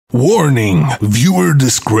Warning! Viewer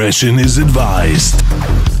discretion is advised.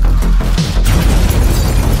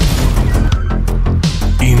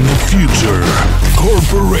 In the future,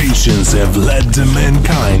 corporations have led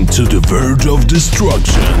mankind to the verge of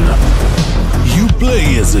destruction. You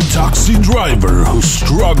play as a taxi driver who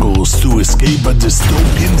struggles to escape a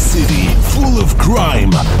dystopian city full of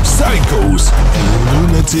crime, psychos,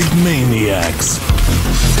 and lunatic maniacs.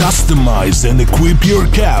 Customize and equip your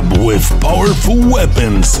cab with powerful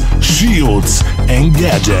weapons, shields, and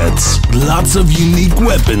gadgets. Lots of unique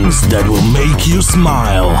weapons that will make you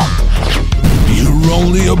smile. Your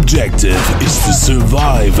only objective is to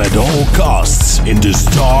survive at all costs in this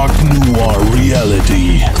dark noir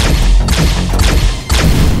reality.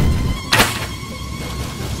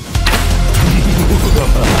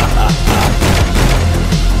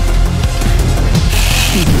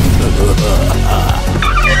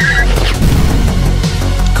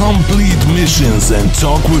 Complete missions and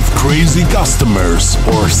talk with crazy customers,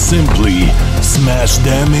 or simply smash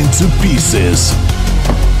them into pieces.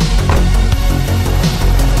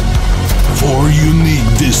 4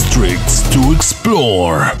 unique districts to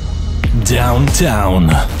explore. Downtown,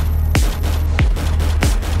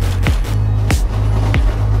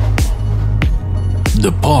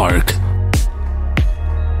 the park,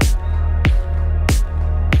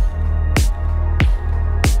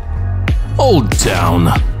 Old Town,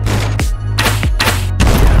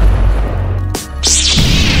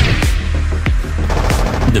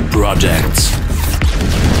 the projects,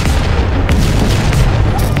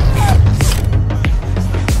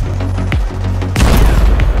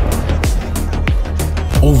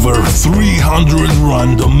 over 300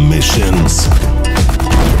 random missions,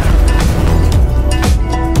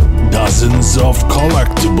 dozens of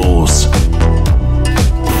collectibles,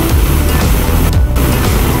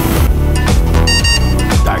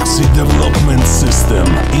 taxi development system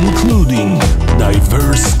including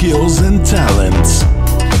diverse skills and talents,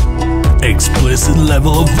 explicit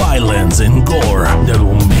level of violence and gore that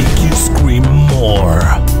will make you scream more.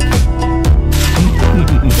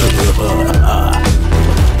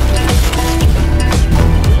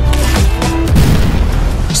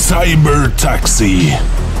 CyberTaxi.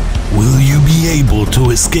 Will you be able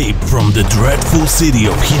to escape from the dreadful city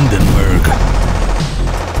of Hindenburg?